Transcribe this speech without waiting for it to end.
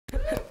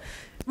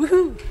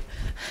Woohoo!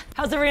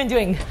 How's everyone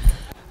doing?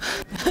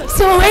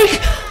 Still awake?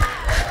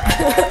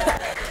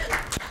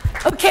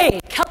 Okay,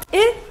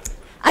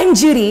 I'm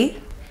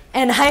Judy,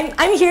 and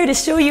I'm here to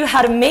show you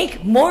how to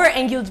make more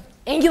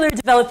Angular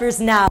developers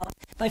now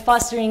by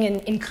fostering an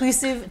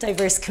inclusive,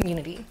 diverse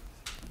community.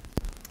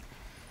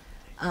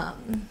 Hello?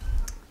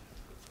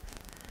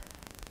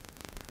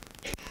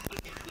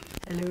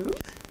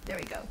 There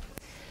we go.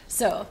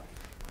 So,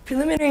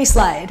 preliminary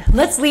slide.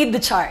 Let's lead the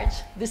charge.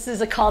 This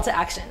is a call to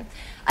action.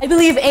 I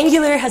believe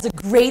Angular has a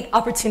great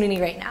opportunity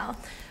right now.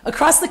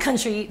 Across the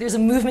country, there's a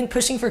movement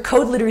pushing for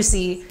code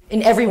literacy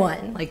in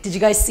everyone. Like, did you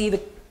guys see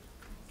the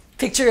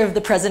picture of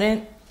the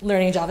president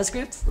learning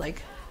JavaScript?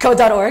 Like,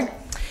 code.org.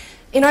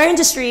 In our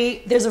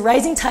industry, there's a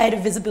rising tide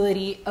of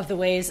visibility of the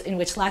ways in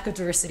which lack of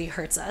diversity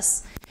hurts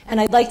us. And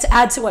I'd like to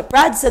add to what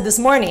Brad said this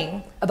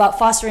morning about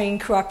fostering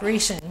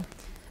cooperation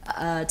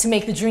to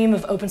make the dream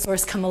of open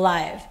source come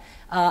alive.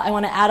 I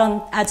want to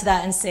add to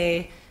that and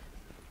say,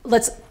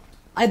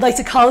 I'd like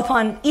to call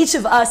upon each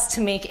of us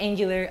to make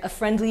Angular a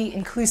friendly,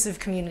 inclusive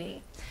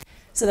community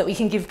so that we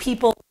can give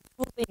people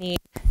what they need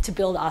to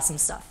build awesome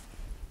stuff.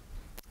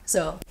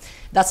 So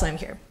that's why I'm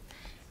here.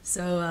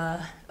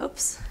 So,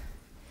 oops.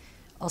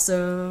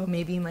 Also,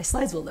 maybe my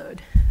slides will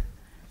load.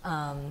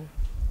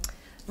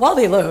 While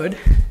they load,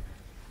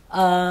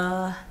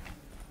 I'll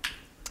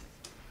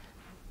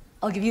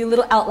give you a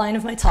little outline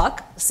of my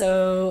talk.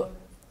 So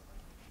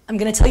I'm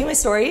going to tell you my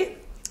story.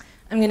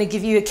 I'm going to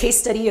give you a case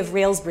study of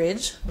Rails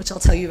Bridge, which I'll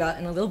tell you about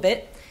in a little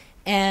bit.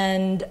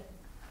 And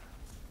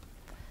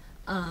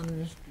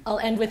I'll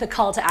end with a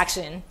call to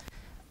action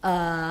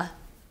to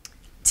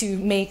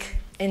make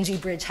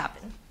ng-bridge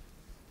happen.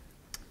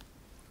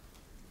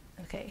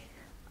 Okay.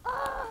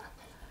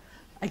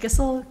 I guess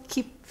I'll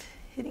keep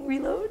hitting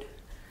reload.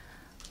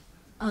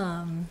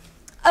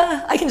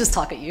 I can just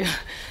talk at you.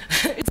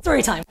 It's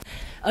story time.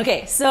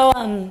 Okay,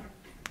 so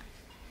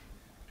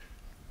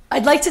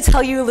I'd like to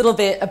tell you a little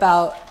bit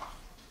about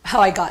how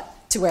I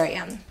got to where I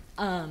am.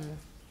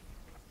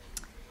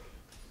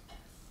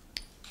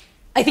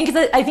 I think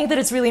that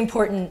it's really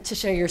important to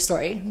share your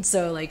story.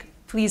 So, like,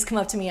 please come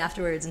up to me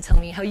afterwards and tell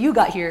me how you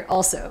got here.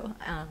 Also,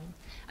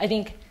 I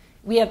think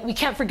we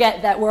can't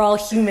forget that we're all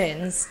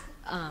humans.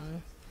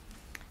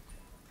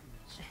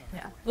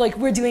 Yeah, like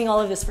we're doing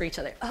all of this for each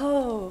other.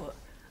 Oh,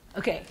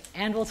 okay,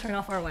 and we'll turn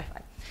off our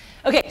Wi-Fi.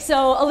 Okay,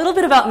 so a little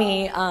bit about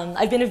me.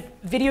 I've been a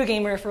video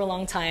gamer for a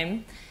long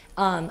time.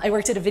 I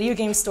worked at a video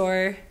game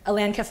store, a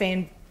LAN cafe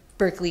in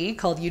Berkeley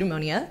called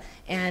Eudaimonia,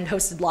 and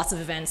hosted lots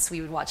of events.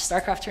 We would watch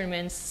StarCraft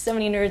tournaments. So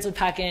many nerds would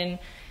pack in,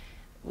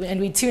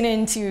 and we'd tune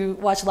in to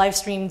watch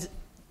live-streamed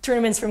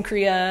tournaments from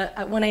Korea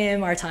at 1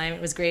 a.m. our time.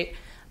 It was great.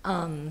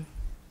 And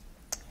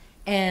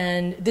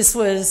this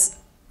was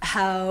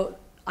how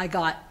I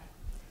got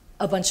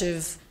a bunch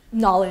of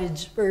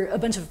knowledge or a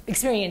bunch of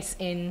experience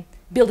in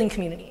building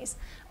communities.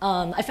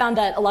 I found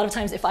that a lot of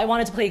times if I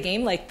wanted to play a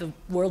game like the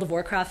World of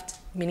Warcraft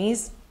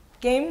minis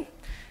game,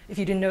 if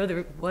you didn't know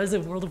there was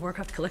a World of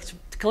Warcraft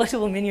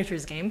collectible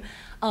miniatures game,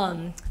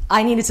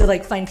 I needed to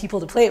like find people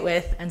to play it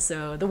with, and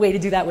so the way to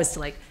do that was to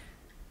like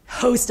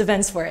host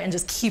events for it and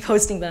just keep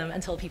hosting them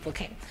until people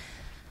came.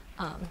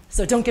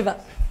 So don't give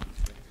up.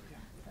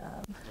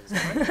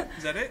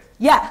 Is that it?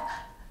 Yeah,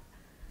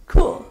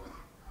 cool.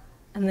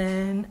 And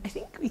then I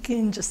think we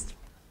can just,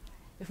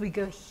 if we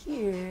go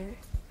here,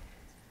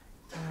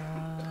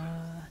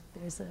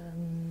 there's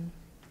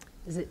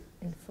is it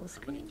in full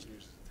screen?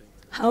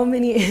 How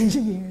many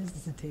engineers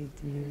does it take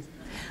to use?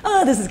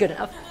 Oh, this is good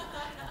enough.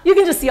 You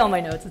can just see all my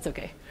notes, it's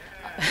okay.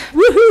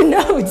 Woohoo,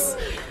 notes!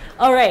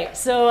 All right,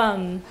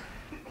 so,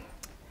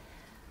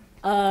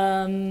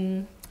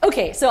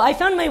 okay, so I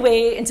found my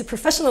way into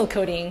professional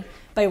coding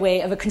by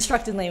way of a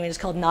constructed language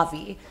called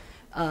Navi,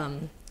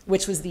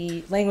 which was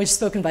the language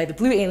spoken by the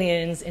blue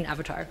aliens in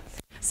Avatar.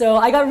 So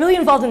I got really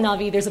involved in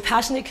Navi. There's a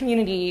passionate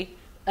community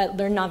at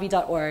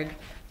learnnavi.org,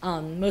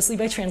 mostly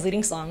by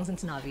translating songs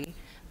into Navi.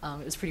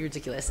 It was pretty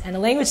ridiculous. And a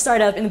language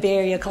startup in the Bay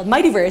Area called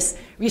Mightyverse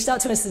reached out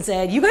to us and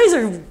said, you guys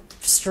are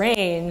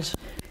strange,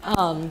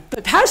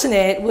 but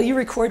passionate. Will you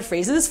record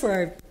phrases for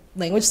our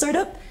language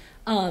startup?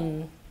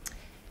 And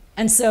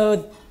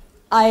so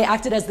I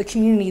acted as the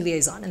community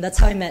liaison, and that's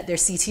how I met their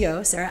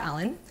CTO, Sarah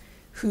Allen,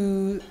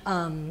 who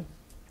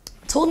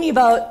told me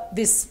about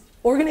this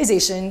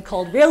organization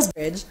called Rails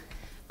Bridge.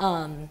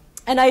 And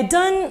I'd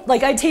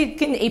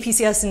taken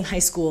APCS in high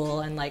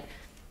school and like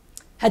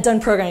had done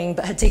programming,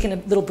 but had taken a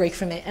little break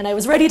from it, and I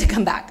was ready to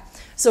come back.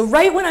 So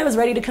right when I was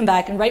ready to come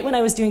back, and right when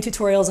I was doing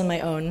tutorials on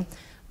my own,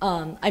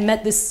 I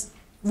met this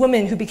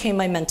woman who became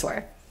my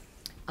mentor.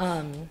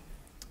 And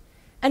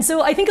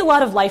so I think a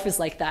lot of life is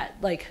like that.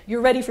 Like,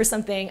 you're ready for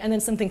something, and then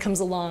something comes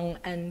along,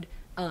 and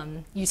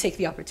you take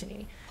the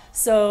opportunity.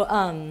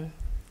 So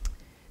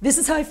this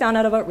is how I found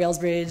out about Rails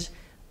Bridge.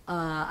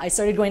 I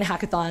started going to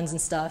hackathons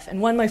and stuff,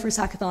 and won my first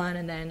hackathon,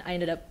 and then I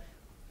ended up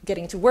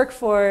getting to work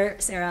for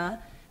Sarah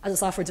as a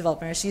software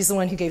developer. She's the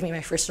one who gave me my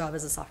first job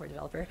as a software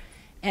developer.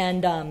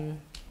 And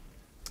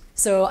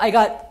so I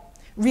got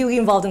really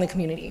involved in the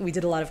community. We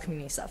did a lot of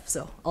community stuff.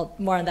 So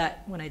more on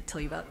that when I tell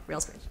you about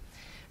RailsBridge.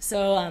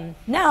 So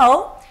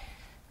now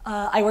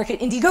I work at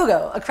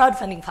Indiegogo, a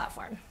crowdfunding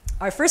platform.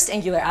 Our first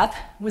Angular app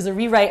was a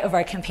rewrite of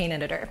our campaign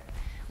editor.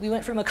 We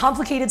went from a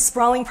complicated,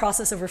 sprawling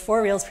process over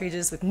 4 Rails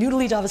pages with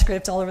noodly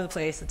JavaScript all over the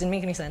place, it didn't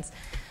make any sense,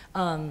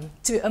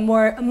 to a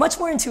much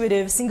more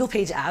intuitive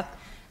single-page app,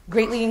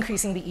 greatly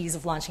increasing the ease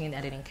of launching and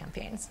editing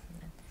campaigns.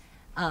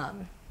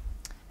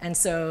 And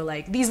so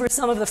these were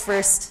some of the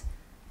first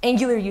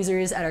Angular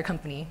users at our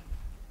company.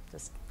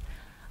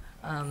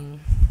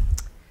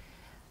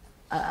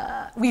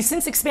 We've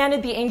since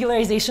expanded the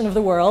Angularization of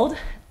the world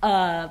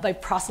by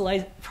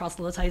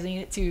proselytizing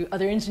it to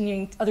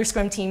other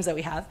Scrum teams that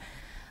we have.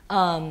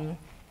 One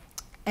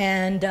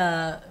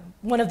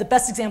of the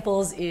best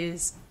examples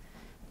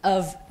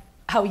of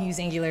how we use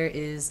Angular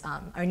is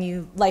our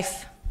new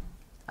Life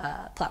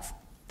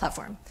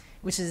platform,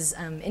 which is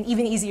an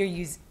even easier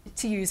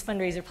to use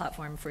fundraiser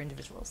platform for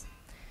individuals.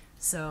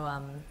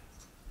 So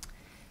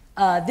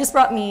this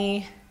brought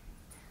me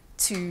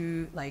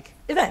to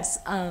events.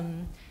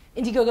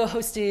 Indiegogo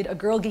hosted a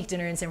Girl Geek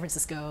dinner in San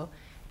Francisco,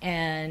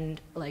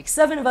 and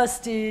 7 of us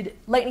did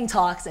lightning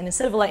talks, and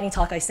instead of a lightning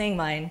talk, I sang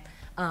mine.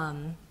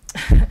 And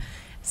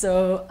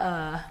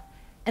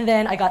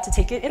then I got to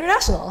take it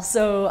international.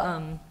 So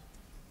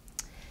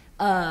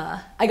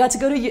I got to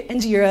go to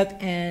ng-Europe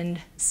and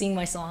sing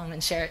my song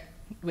and share it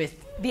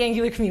with the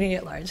Angular community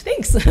at large.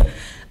 Thanks.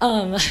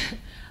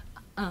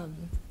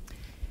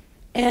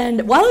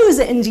 And while I was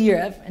at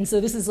ng-Europe, and so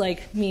this is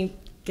me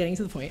getting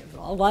to the point of it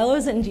all, while I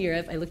was at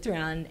ng-Europe, I looked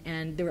around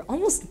and there were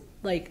almost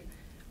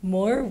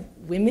more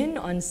women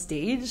on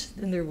stage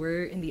than there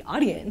were in the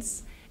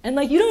audience. And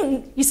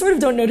you sort of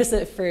don't notice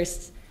it at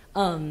first.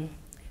 Then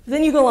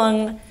you go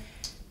along,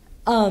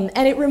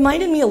 and it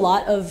reminded me a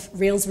lot of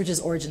RailsBridge's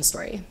origin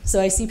story.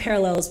 So I see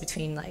parallels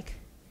between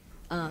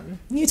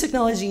new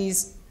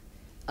technologies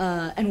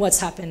and what's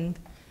happened.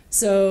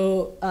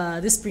 So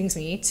this brings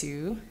me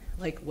to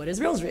what is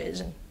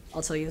RailsBridge? And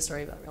I'll tell you the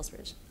story about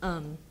RailsBridge.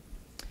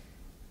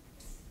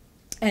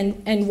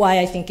 And why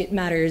I think it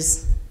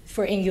matters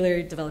for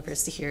Angular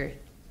developers to hear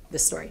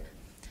this story.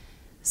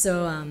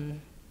 So,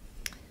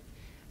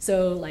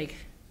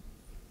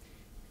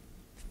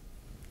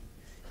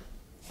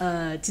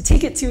 to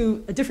take it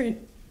to a different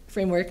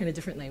framework and a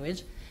different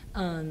language,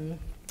 in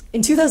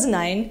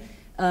 2009,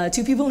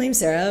 2 people named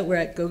Sarah were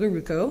at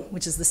Gogoruko,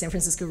 which is the San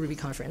Francisco Ruby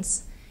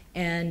conference.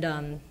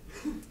 And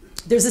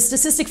there's a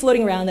statistic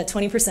floating around that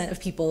 20% of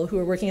people who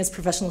are working as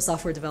professional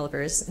software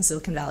developers in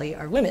Silicon Valley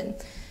are women.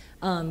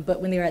 But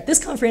when they were at this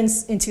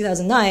conference in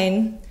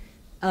 2009,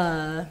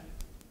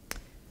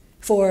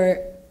 for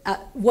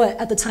what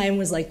at the time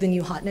was the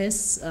new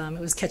hotness, it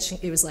was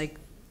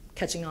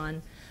catching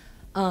on.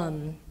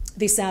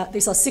 They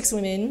saw 6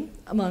 women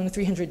among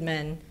 300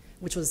 men,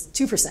 which was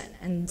 2%.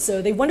 And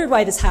so they wondered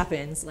why this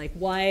happens,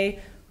 why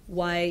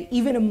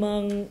even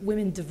among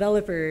women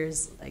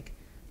developers,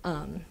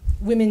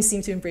 women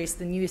seem to embrace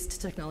the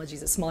newest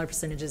technologies at smaller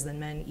percentages than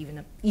men,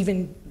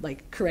 even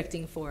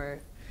correcting for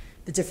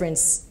the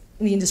difference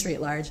in the industry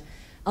at large.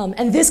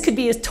 And this could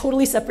be a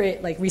totally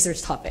separate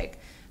research topic.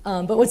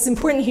 But what's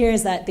important here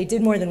is that they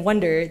did more than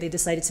wonder. They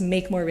decided to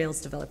make more Rails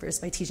developers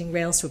by teaching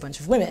Rails to a bunch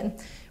of women,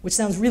 which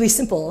sounds really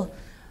simple.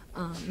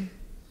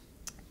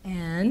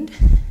 And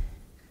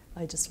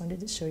I just wanted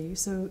to show you.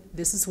 So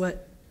this is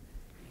what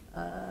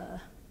a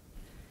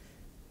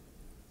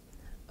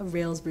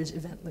RailsBridge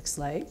event looks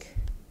like.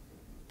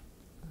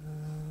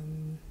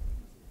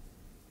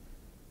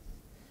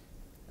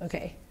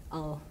 Okay,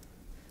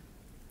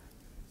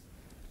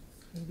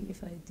 maybe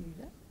if I do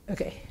that.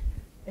 Okay,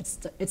 it's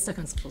stuck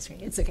on full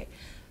screen. It's okay.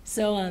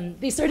 So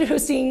they started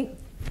hosting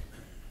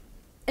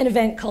an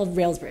event called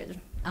RailsBridge,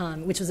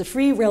 which was a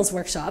free Rails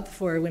workshop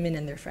for women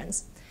and their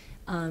friends.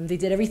 They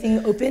did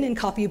everything open and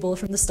copyable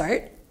from the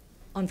start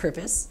on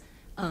purpose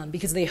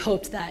because they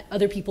hoped that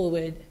other people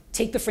would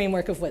take the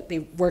framework of what they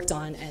worked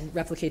on and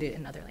replicate it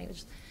in other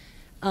languages.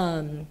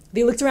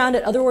 They looked around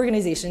at other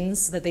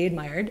organizations that they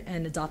admired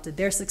and adopted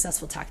their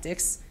successful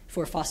tactics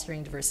for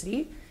fostering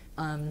diversity,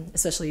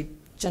 especially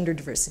gender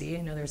diversity.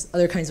 I know there's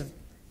other kinds of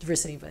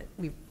diversity, but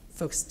we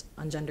focused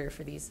on gender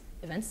for these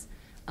events.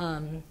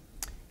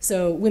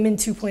 So Women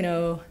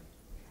 2.0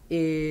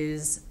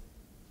 is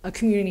a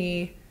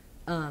community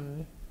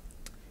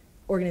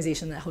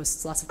organization that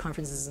hosts lots of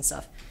conferences and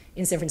stuff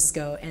in San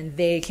Francisco, and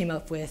they came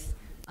up with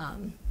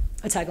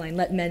a tagline,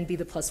 "Let men be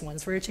the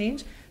 +1s for a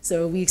change."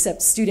 So we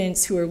accept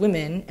students who are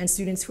women and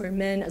students who are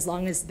men as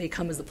long as they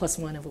come as the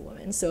 +1 of a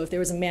woman. So if there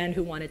was a man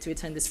who wanted to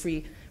attend this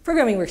free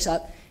programming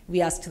workshop, we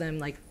asked them,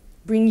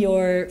 bring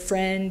your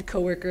friend,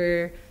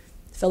 coworker,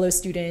 fellow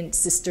student,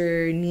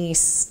 sister,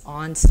 niece,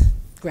 aunt,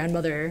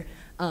 grandmother,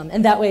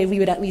 and that way we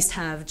would at least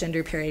have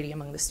gender parity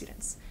among the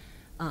students.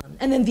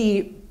 And then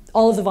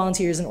all of the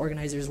volunteers and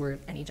organizers were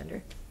any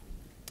gender.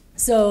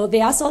 So they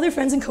asked all their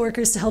friends and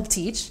coworkers to help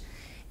teach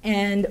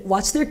and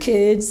watch their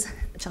kids,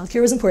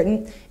 childcare was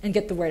important, and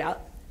get the word out.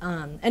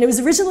 And it was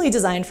originally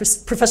designed for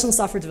professional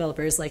software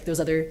developers like those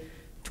other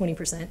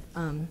 20%.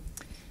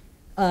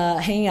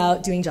 hanging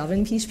out, doing Java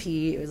and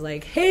PHP. It was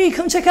like, hey,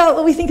 come check out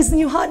what we think is the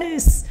new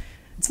hotness.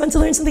 It's fun to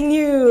learn something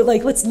new.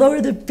 Like, let's lower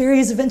the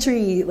barriers of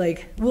entry.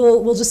 Like,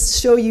 we'll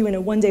just show you in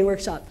a one-day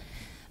workshop.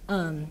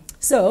 That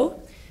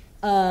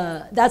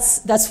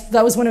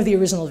was one of the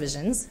original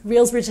visions.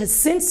 Railsbridge has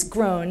since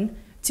grown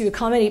to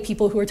accommodate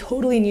people who are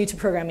totally new to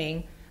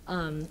programming,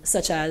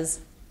 such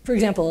as, for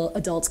example,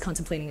 adults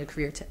contemplating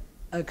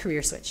a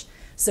career switch.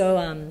 So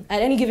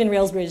at any given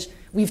Railsbridge,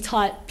 we've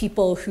taught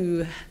people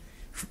who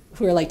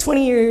are like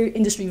 20-year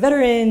industry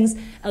veterans,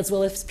 as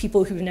well as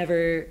people who've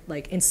never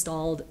like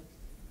installed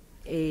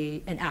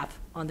an app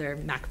on their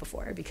Mac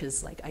before,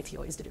 because like IT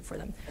always did it for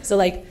them. So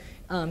like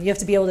you have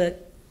to be able to,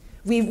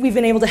 we've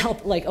been able to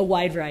help like a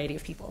wide variety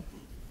of people.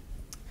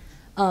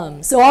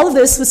 So all of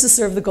this was to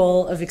serve the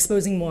goal of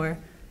exposing more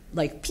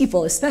like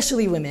people,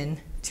 especially women,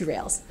 to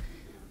Rails.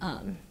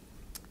 And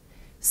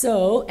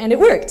it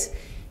worked.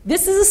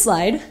 This is a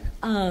slide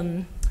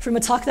from a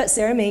talk that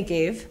Sarah May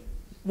gave,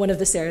 one of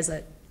the Sarahs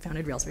that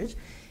founded Railsbridge,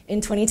 in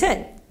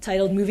 2010,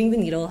 titled Moving the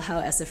Needle, How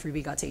SF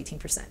Ruby Got to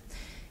 18%.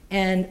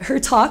 And her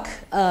talk,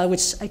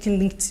 which I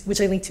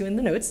linked to in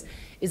the notes,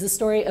 is the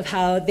story of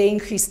how they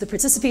increased the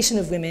participation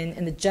of women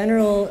in the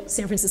general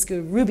San Francisco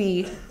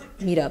Ruby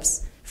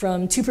meetups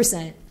from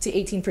 2% to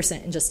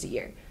 18% in just a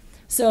year.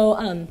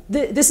 So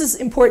this is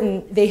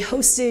important. They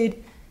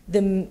hosted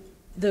the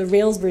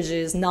Rails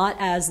bridges not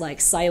as like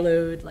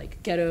siloed,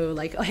 like ghetto,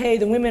 like, oh, hey,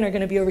 the women are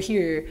going to be over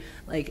here.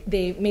 Like,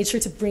 they made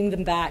sure to bring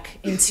them back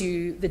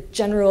into the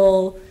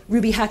general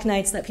Ruby hack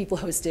nights that people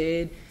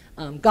hosted,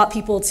 got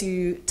people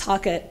to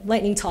talk at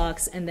lightning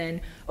talks, and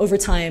then over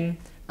time,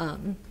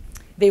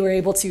 they were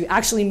able to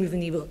actually move the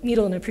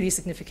needle in a pretty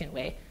significant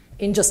way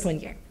in just 1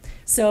 year.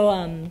 So,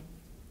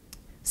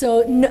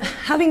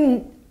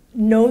 having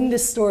known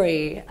this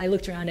story, I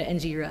looked around at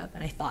NG Europe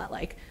and I thought,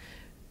 like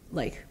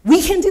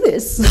we can do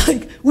this.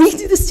 Like, we can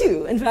do this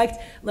too. In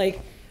fact,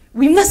 like,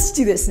 we must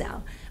do this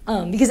now,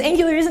 because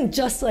Angular isn't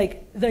just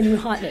like the new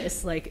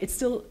hotness. Like, it's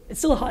still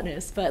a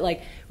hotness, but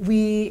like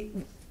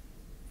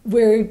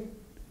we're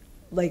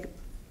like,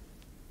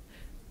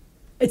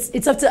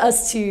 it's up to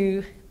us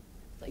to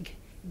like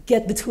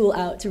get the tool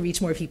out to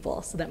reach more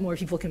people so that more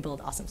people can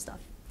build awesome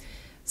stuff.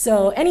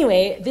 So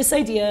anyway, this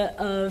idea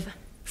of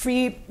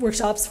free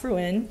workshops for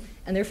women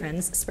and their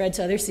friends spread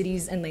to other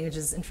cities and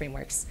languages and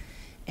frameworks.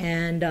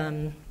 And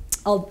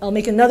I'll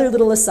make another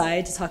little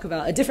aside to talk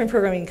about a different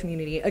programming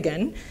community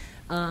again.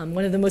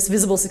 One of the most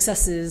visible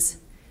successes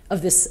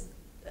of this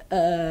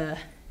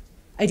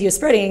idea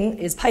spreading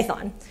is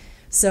Python.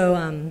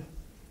 So,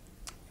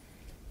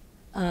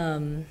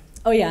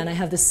 oh yeah, and I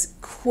have this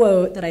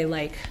quote that I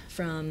like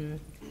from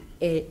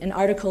an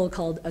article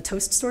called A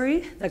Toast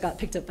Story that got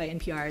picked up by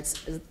NPR. It's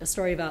a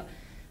story about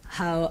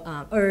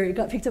how, or it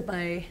got picked up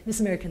by This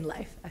American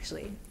Life,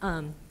 actually.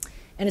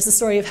 And it's a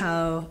story of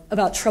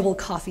about troubled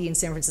coffee in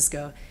San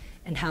Francisco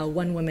and how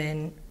one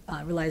woman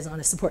relies on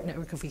a support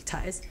network of weak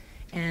ties.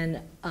 And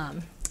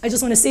I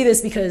just want to say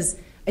this because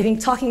I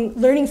think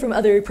learning from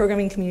other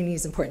programming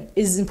communities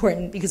is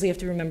important because we have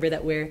to remember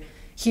that we're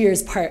here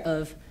as part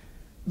of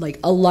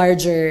like a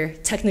larger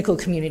technical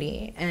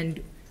community,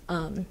 and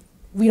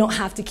we don't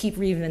have to keep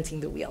reinventing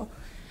the wheel.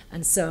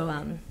 And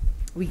so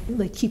we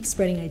like keep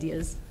spreading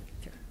ideas.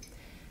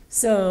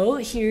 So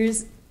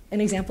here's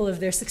an example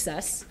of their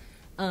success.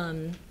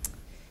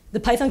 The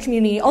Python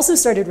community also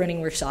started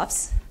running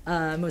workshops,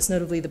 most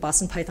notably the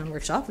Boston Python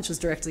workshop, which was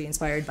directly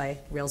inspired by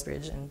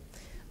Railsbridge, and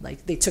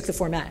like they took the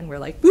format and were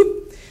like,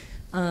 boop.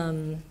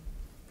 And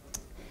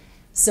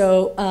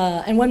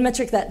one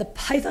metric that the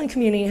Python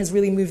community has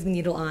really moved the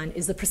needle on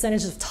is the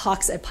percentage of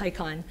talks at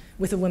PyCon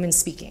with a woman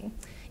speaking.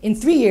 In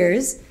 3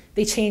 years,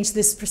 they changed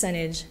this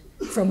percentage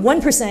from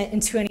 1% in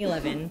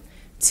 2011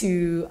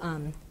 to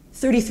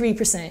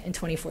 33% in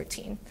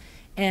 2014.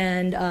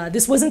 And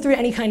this wasn't through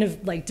any kind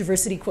of like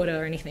diversity quota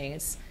or anything.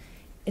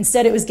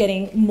 Instead, it was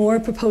getting more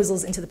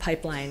proposals into the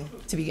pipeline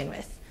to begin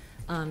with.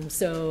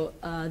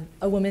 A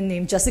woman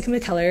named Jessica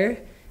McKellar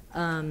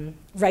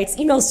writes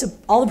emails to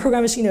all the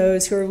programmers she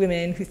knows who are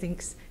women who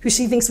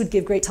she thinks would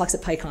give great talks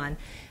at PyCon.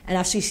 And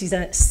after she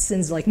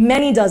sends like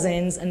many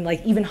dozens and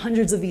like even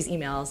hundreds of these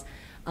emails,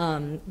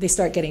 they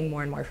start getting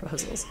more and more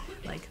proposals.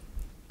 Like,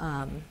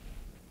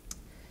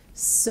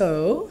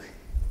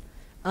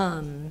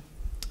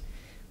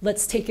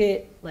 let's take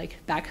it like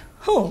back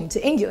home to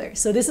Angular.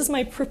 So this is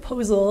my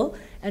proposal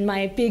and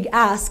my big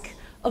ask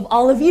of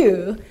all of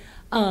you.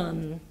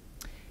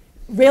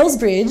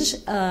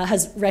 Railsbridge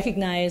has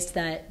recognized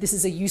that this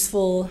is a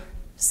useful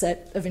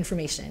set of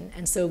information,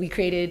 and so we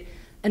created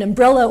an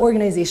umbrella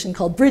organization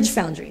called Bridge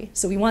Foundry.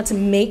 So we want to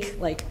make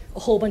like a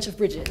whole bunch of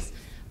bridges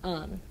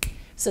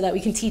so that we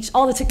can teach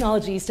all the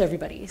technologies to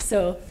everybody.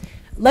 So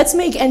let's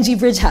make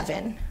ng-bridge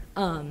happen.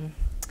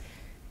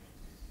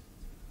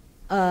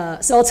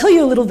 So I'll tell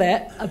you a little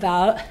bit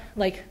about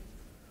like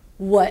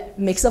what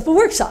makes up a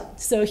workshop.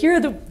 So here are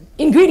the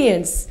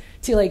ingredients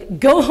to like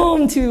go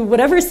home to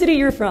whatever city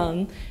you're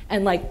from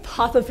and like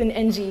pop up an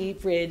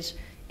ng-bridge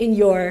in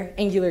your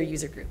Angular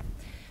user group.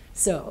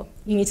 So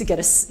you need to get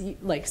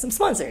like some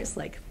sponsors,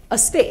 like a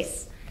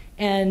space.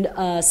 And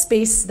a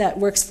space that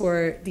works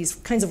for these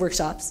kinds of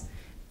workshops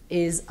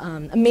is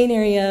a main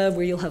area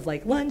where you'll have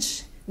like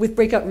lunch with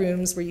breakout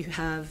rooms where you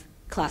have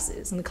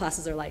classes. And the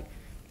classes are like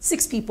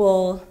 6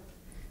 people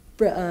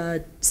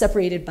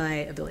separated by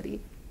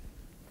ability.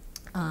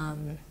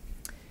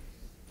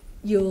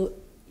 You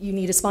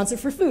need a sponsor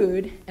for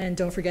food, and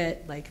don't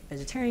forget like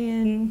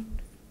vegetarian,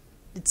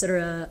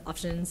 etc.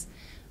 options.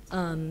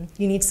 You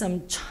need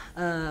some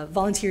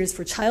volunteers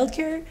for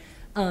childcare.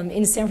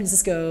 In San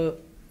Francisco,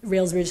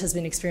 Railsbridge has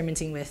been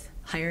experimenting with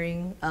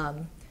hiring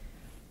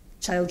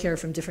childcare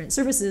from different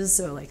services,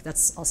 so like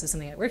that's also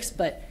something that works.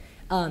 But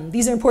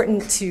these are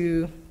important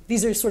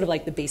these are sort of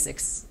like the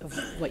basics of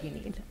what you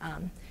need.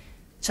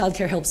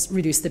 Childcare helps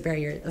reduce the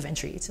barrier of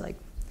entry to like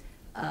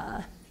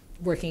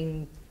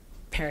working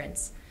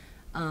parents.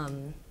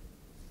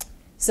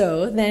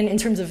 So then in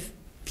terms of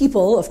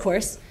people, of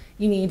course,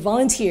 you need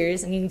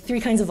volunteers, and you need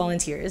 3 kinds of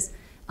volunteers.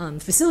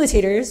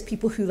 Facilitators,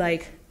 people who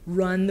like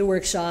run the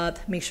workshop,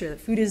 make sure that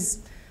food is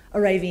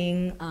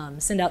arriving,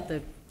 send out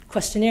the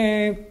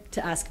questionnaire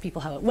to ask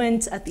people how it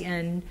went at the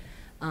end,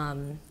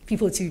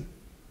 people to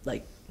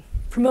like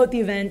promote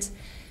the event,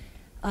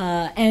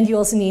 and you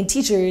also need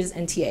teachers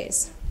and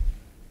TAs.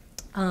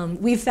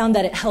 We've found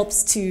that it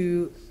helps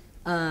to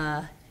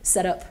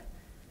set up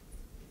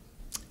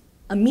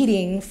a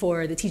meeting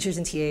for the teachers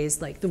and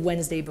TAs like the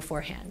Wednesday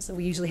beforehand. So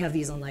we usually have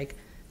these on like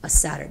a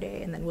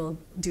Saturday, and then we'll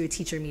do a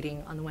teacher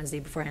meeting on the Wednesday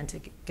beforehand to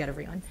get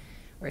everyone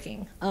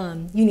working.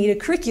 You need a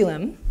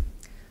curriculum,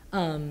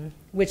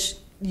 which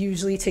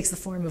usually takes the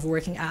form of a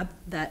working app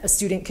that a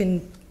student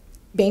can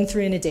bang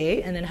through in a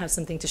day and then have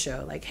something to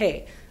show, like,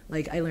 hey,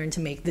 like I learned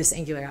to make this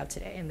Angular app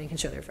today, and they can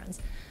show their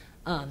friends.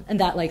 And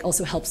that like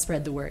also helps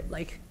spread the word.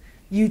 Like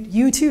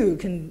you too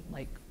can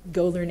like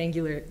go learn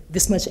Angular,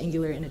 this much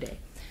Angular in a day.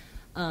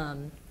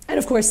 And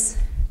of course,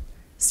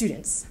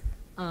 students.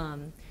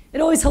 It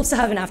always helps to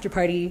have an after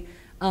party.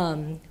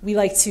 We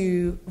like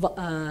to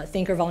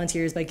thank our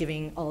volunteers by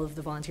giving all of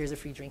the volunteers a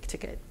free drink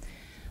ticket.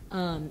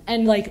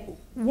 And like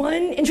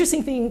one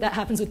interesting thing that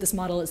happens with this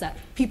model is that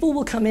people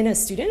will come in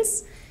as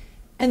students,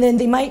 and then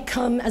they might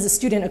come as a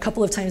student a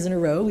couple of times in a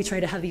row. We try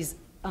to have these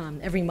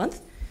every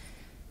month.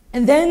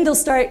 And then they'll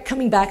start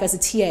coming back as a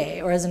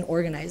TA or as an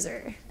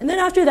organizer. And then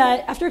after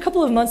that, after a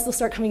couple of months, they'll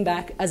start coming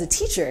back as a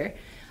teacher.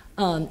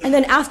 And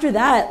then after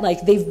that,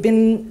 like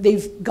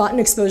they've gotten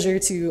exposure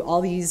to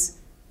all these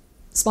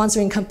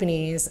sponsoring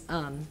companies,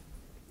 and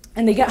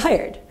they get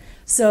hired.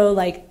 So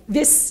like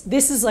this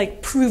is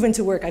like proven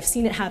to work. I've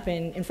seen it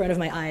happen in front of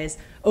my eyes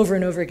over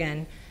and over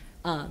again.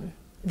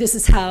 This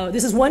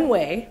is one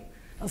way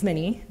of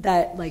many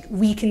that like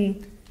we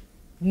can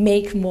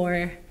make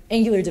more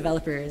Angular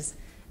developers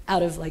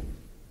out of like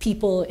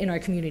people in our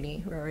community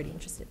who are already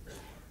interested.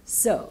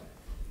 So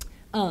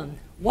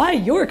why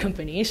your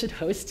company should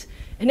host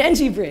an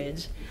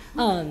ng-bridge.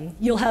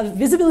 You'll have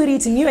visibility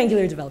to new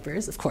Angular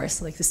developers, of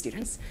course, like the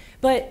students,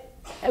 but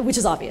which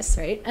is obvious,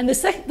 right? And the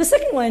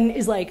second one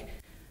is like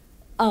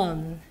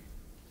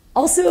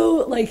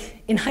also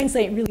like in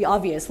hindsight really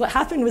obvious. What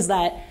happened was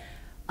that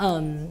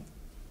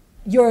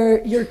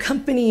your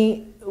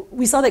company,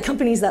 we saw that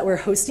companies that were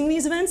hosting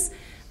these events,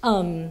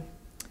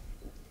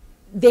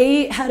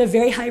 they had a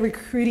very high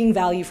recruiting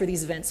value for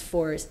these events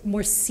for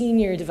more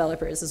senior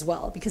developers as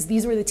well, because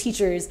these were the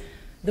teachers,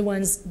 the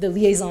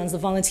liaisons, the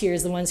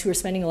volunteers, the ones who were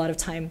spending a lot of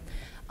time.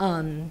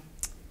 And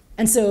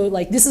so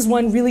like this is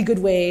one really good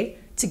way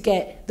to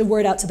get the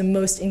word out to the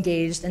most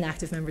engaged and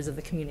active members of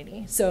the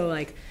community.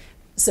 So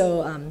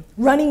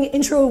running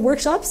intro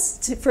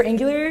workshops for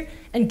Angular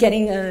and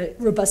getting a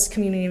robust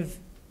community of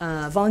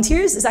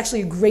volunteers is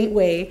actually a great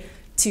way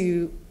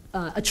to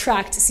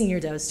attract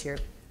senior devs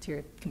to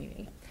your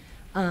community.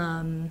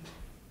 And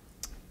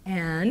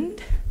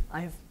I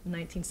have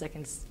 19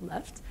 seconds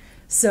left.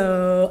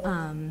 So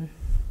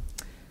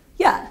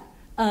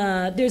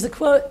there's a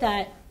quote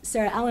that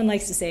Sarah Allen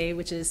likes to say,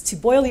 which is, to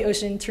boil the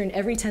ocean, turn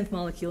every 10th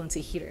molecule into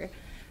a heater.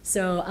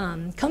 So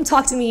come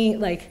talk to me.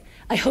 Like,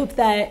 I hope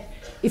that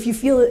if you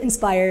feel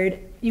inspired,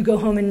 you go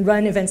home and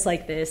run events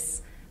like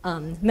this.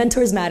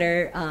 Mentors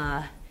matter.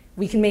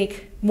 We can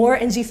make more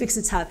ng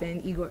fixits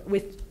happen, Igor,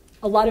 with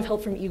a lot of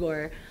help from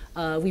Igor.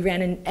 We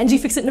ran an ng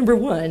fixit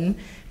 #1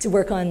 to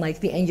work on like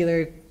the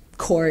Angular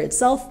core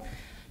itself.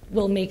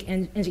 We'll make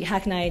ng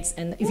hack nights,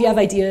 and if you have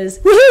ideas,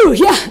 woohoo,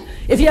 yeah!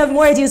 If you have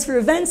more ideas for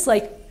events,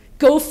 like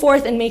go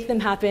forth and make them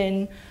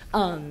happen.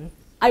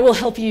 I will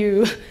help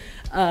you.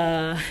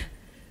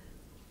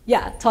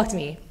 Yeah, talk to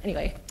me.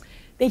 Anyway,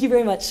 thank you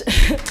very much.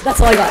 That's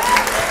all I got.